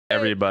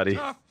Everybody.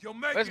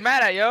 Where's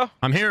Matt at, yo?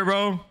 I'm here,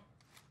 bro.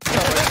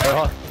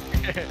 God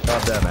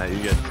damn, Matt,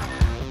 you good?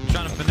 I'm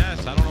trying to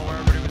finesse. I don't know where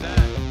everybody was at.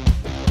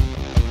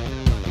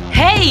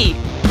 Hey!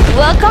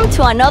 Welcome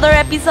to another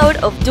episode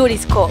of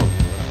Duty's Call.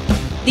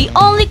 The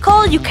only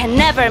call you can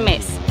never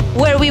miss,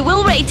 where we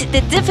will rate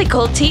the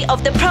difficulty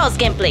of the pros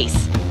gameplays.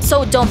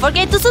 So don't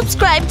forget to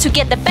subscribe to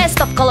get the best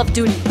of Call of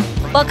Duty.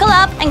 Buckle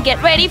up and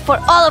get ready for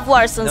all of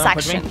Warzone's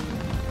action.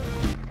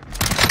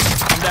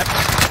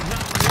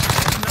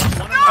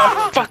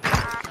 Oh, fuck.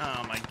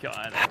 Oh my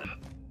god.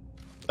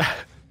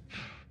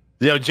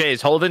 Yo,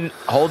 Jay's holding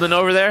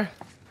over there.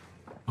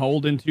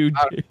 Holding two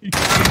dicks.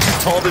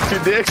 Holding two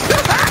dicks.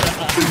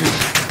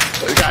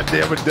 God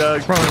damn it,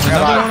 Doug. Bro, there's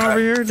another one over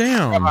here.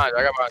 Damn. I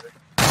got mine.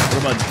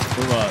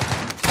 What about?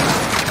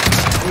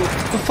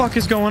 What the fuck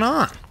is going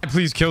on?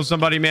 Please kill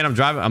somebody, man. I'm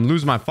driving. I'm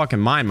losing my fucking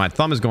mind. My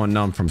thumb is going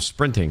numb from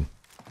sprinting.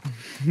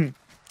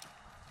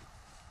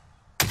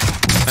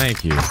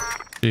 Thank you.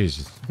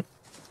 Jesus.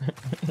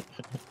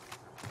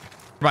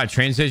 By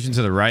train station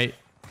to the right,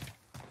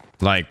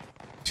 like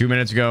 2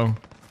 minutes ago.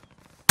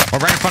 Oh,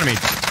 right in front of me,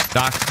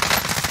 Doc.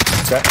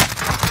 Okay.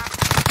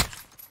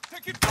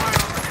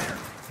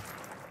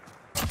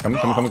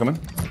 Coming.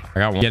 I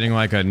got one getting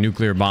like a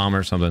nuclear bomb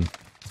or something.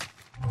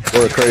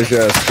 Or a crazy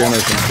ass scanner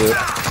or some shit.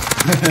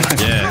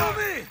 Yeah.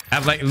 I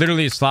have like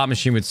literally a slot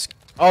machine with.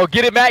 Oh,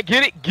 get it, Matt.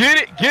 Get it,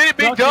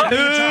 big dog.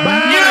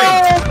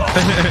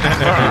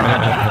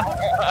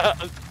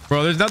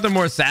 Bro, there's nothing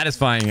more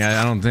satisfying,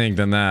 I don't think,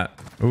 than that.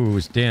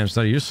 Ooh, damn,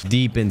 so you're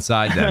deep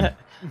inside them.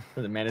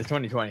 For the man, it's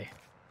 2020.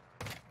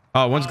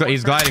 Oh,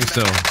 he's gliding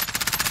still.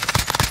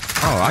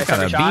 Oh, I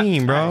got a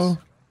beam, bro. Nice.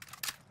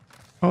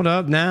 Hold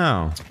up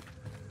now.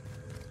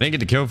 Didn't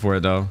get the kill for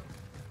it though.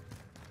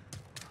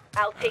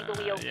 I'll take the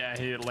wheel. Yeah,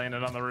 he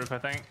landed on the roof, I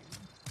think.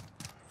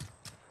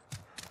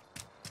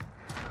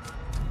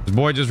 His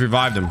boy just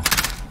revived him.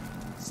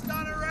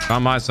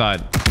 On my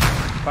side.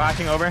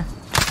 Flashing over.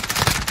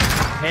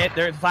 Hit.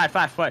 There's flash.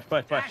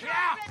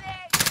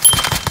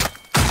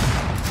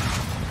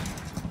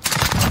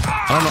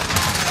 I don't know.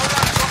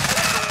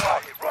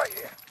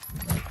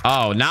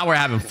 Oh, now we're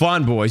having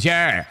fun, boys.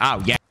 Yeah.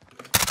 Oh, yeah.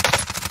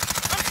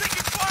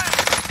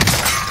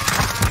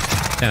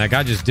 And that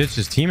guy just ditched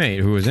his teammate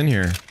who was in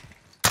here.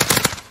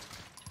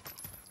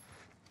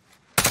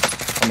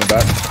 Coming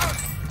back.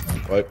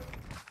 What?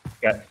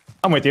 Yeah,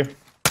 I'm with you.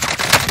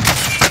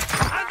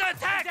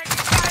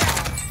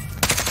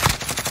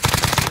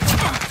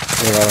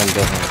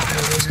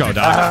 Let's go,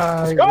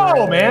 Doc.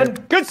 Go, man.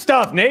 Good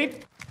stuff,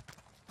 Nate.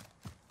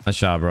 Nice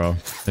shot, bro.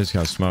 This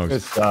got smoked.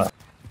 Good stuff.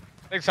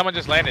 I think someone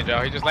just landed, Joe.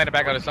 He just landed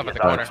back on his stuff at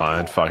the corner.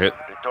 Fine, fuck it.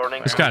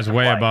 This guy's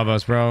way above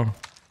us, bro.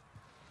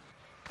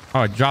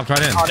 Oh, it dropped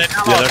right in. Oh, Yeah,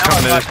 they're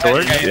coming in this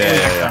door.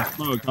 Yeah.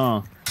 Smoke,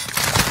 huh?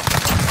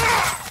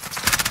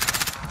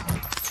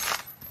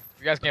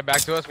 You guys came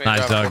back to us.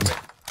 Nice, Doug.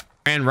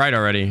 Ran right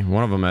already.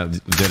 One of them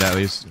did at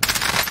least.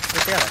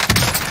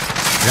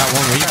 Got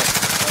one weak.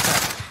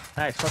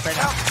 Nice, flip right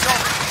now.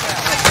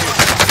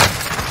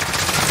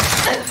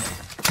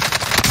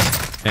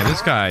 Man,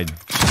 this guy.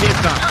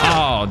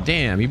 Oh,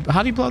 damn.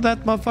 How do you blow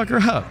that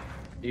motherfucker up?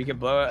 You can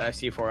blow a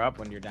C4 up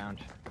when you're downed.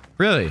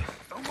 Really?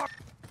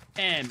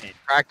 Damn it.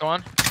 Cracked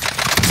one.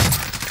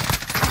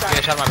 Get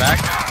a shot in my back.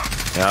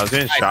 Yeah, I was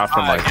getting shot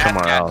from like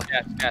somewhere else.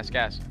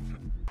 Gas.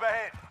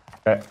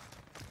 Okay.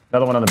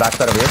 Another one on the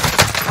backside over here.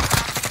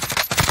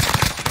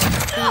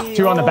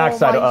 Two on the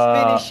backside.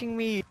 Finishing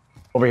me.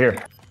 Over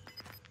here.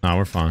 No,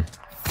 we're fine.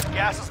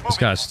 This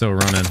guy's still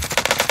running.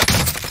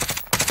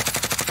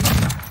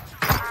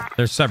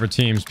 They're separate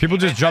teams. People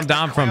just jump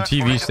down from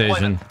TV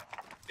station.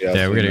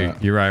 Yeah, we gotta.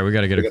 You're right. We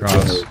gotta get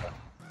across.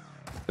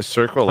 The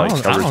circle like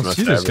I covers don't most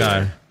see this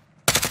guy.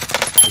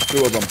 There's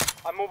two of them.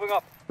 I'm moving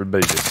up.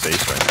 Everybody's just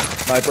safe right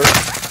now. Sniper.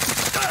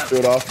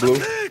 Shoot off,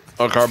 blue.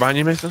 Oh, car behind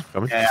you, Mason.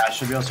 Coming. Yeah, I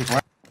should be able to.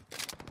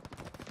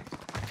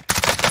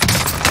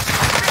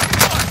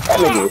 That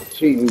nigga is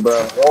cheating,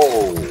 bro.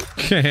 Oh.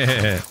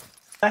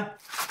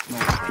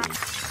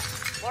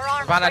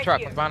 Behind that truck.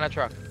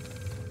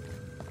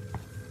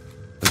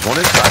 There's one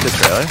inside the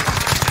trailer.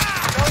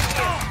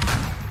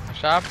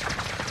 Shop.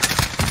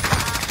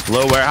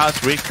 Low warehouse,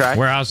 weak, crack.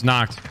 Warehouse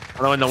knocked.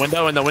 Oh, in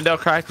the window,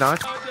 crack,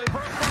 knocked.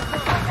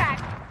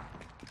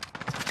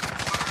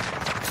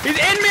 He's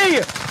in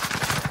me!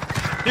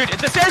 Dude,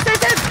 it's the stairs!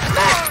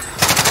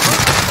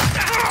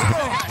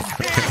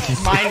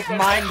 Mind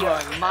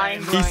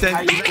blowing. He said,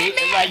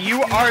 like,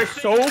 you are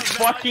so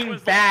fucking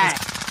bad.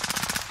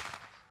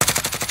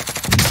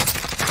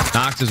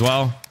 knocked as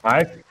well.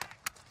 Nice.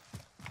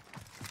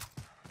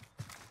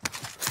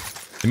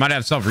 He might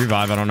have self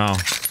revive. I don't know.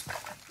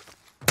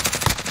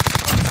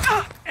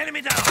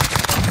 Enemy down.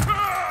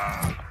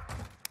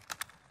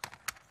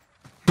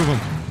 Two of them.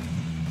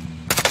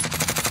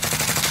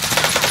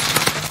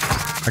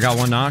 I got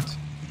one knocked.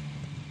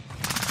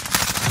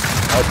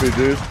 LP,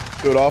 dude.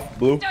 Shoot off,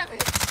 blue.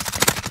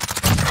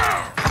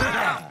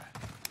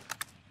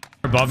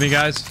 Above me,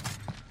 guys.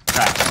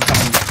 I'm coming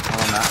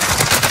on that.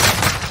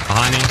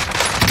 Behind me.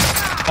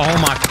 Oh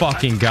my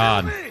fucking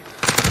god.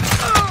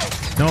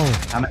 No.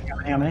 How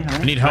many?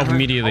 I need help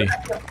immediately.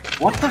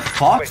 What the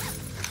fuck?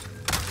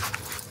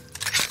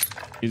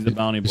 He's the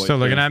bounty boy. You still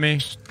looking at me?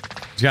 He's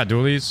got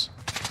dualies.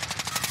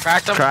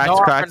 Cracked him. Cracked, No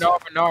armor, cracked.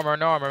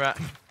 no armor, Matt.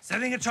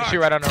 Setting a Shoot target.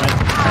 right under him.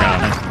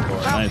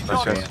 Nice.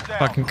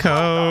 Fucking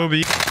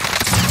Kobe.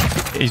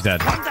 He's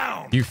dead.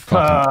 You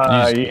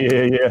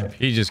fucking. Yeah.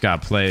 He just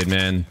got played,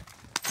 man.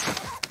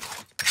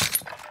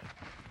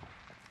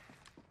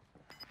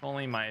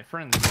 Only my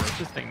friends were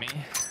assisting me.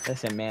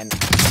 Listen, man.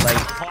 Like,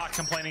 Clock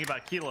complaining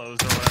about kilos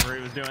or whatever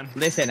he was doing.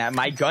 listen,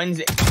 my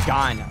gun's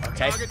gone,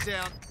 okay? Target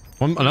down.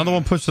 Another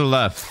one pushed to the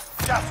left.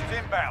 Gas is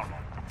inbound.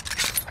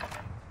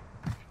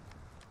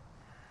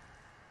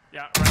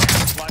 Yeah, right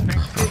here. Flapping.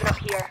 Moving up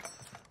here.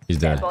 He's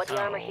dead. Body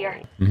armor here.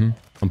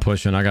 I'm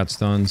pushing. I got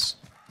stuns.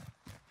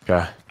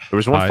 Okay. There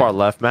was one Alright. far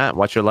left, Matt.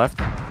 Watch your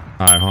left. All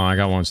right, hold on. I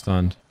got one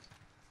stunned.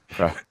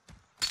 Okay.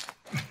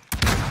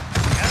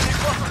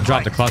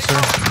 Drop the cluster.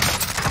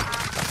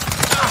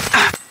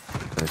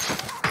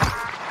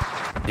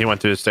 He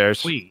went through the stairs.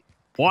 Sweet.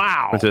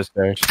 Wow. Went through the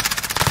stairs.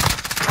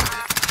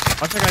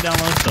 Watch that guy down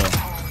low still.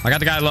 I got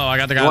the guy low. I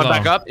got the guy You went low.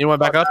 back up? You went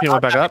back up? You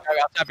went back up?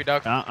 I'll tap you,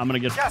 dog. Yeah, I'm gonna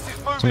get. Gas is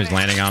moving. Somebody's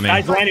landing on me.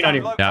 Guys landing on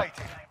you. Yeah.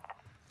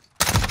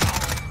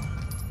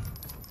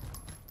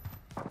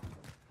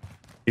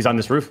 He's on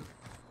this roof.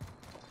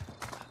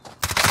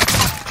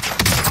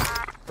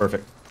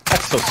 Perfect.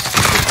 That's so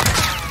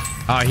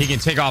stupid. He can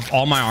take off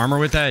all my armor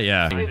with that?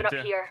 Yeah. Moving up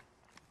here.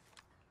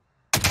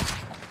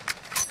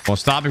 Well,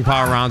 stopping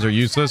power rounds are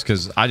useless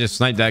because I just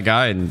sniped that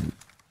guy and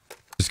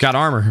just got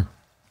armor.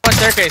 One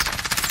staircase.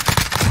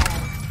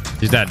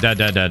 He's dead. I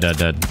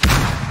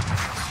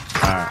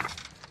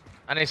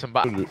need some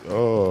bots.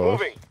 Oh.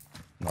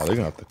 No, they're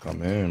gonna have to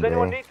come in,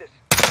 bro. Need this?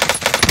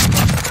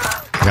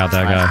 Got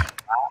that guy.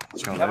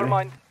 Never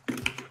mind.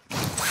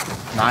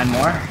 9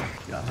 more.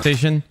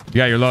 Station. You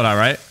got your loadout,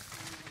 right?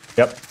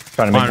 Yep.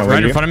 Trying to make my way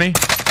Right to in you. front of me.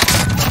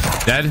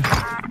 Dead.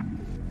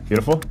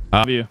 Beautiful.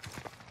 You.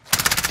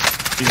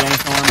 He's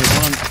almost on. He's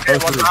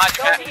on.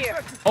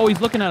 Oh, he's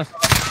looking at us.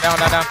 Down.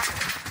 A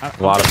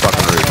lot of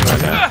fucking roofs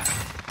right now.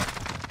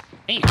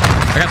 I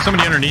got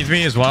somebody underneath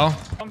me as well.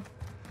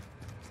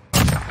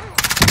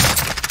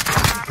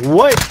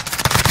 What?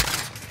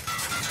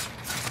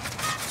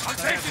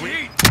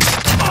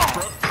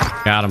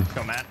 Got him.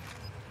 Go, Matt.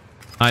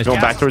 Nice.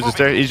 Going back towards the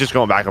stairs? He's just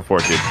going back and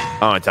forth, dude. I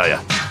want to tell you.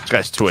 This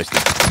guy's twisted.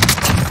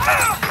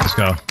 Let's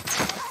go. I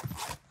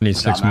need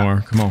 6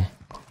 more. Come on.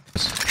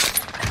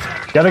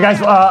 The other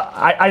guys,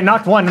 I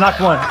knocked one. You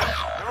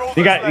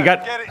got.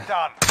 Get it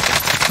done.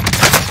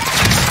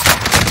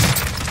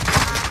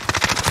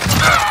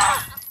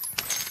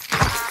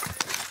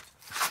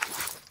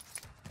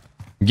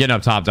 I'm getting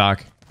up top,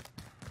 Doc.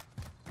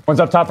 One's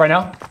up top right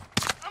now.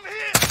 I'm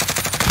here.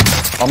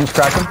 Almost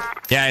cracked him.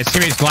 Yeah, his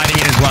teammate's gliding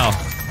in as well.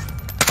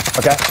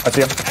 Okay, I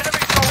see him. Enemy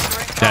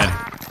soldiering. Dead.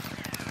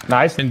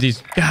 Nice. And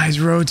these guys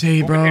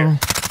rotate, bro. Enemy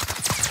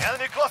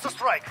cluster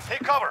strike. Take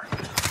cover.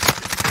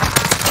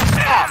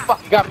 Ah,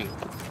 fuck, you got me.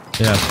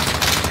 Yeah.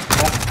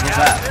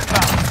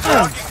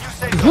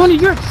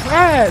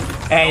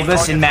 Hey,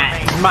 listen,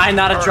 Matt. You might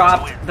not have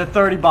dropped the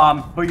 30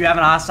 bomb, but you have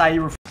an Asai.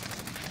 You were.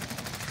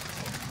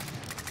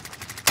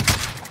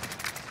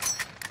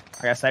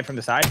 I got sniped from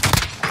the side.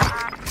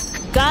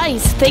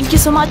 Guys, thank you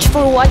so much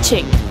for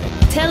watching.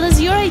 Tell us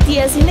your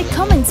ideas in the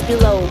comments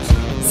below.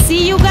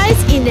 See you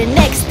guys in the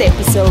next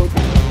episode.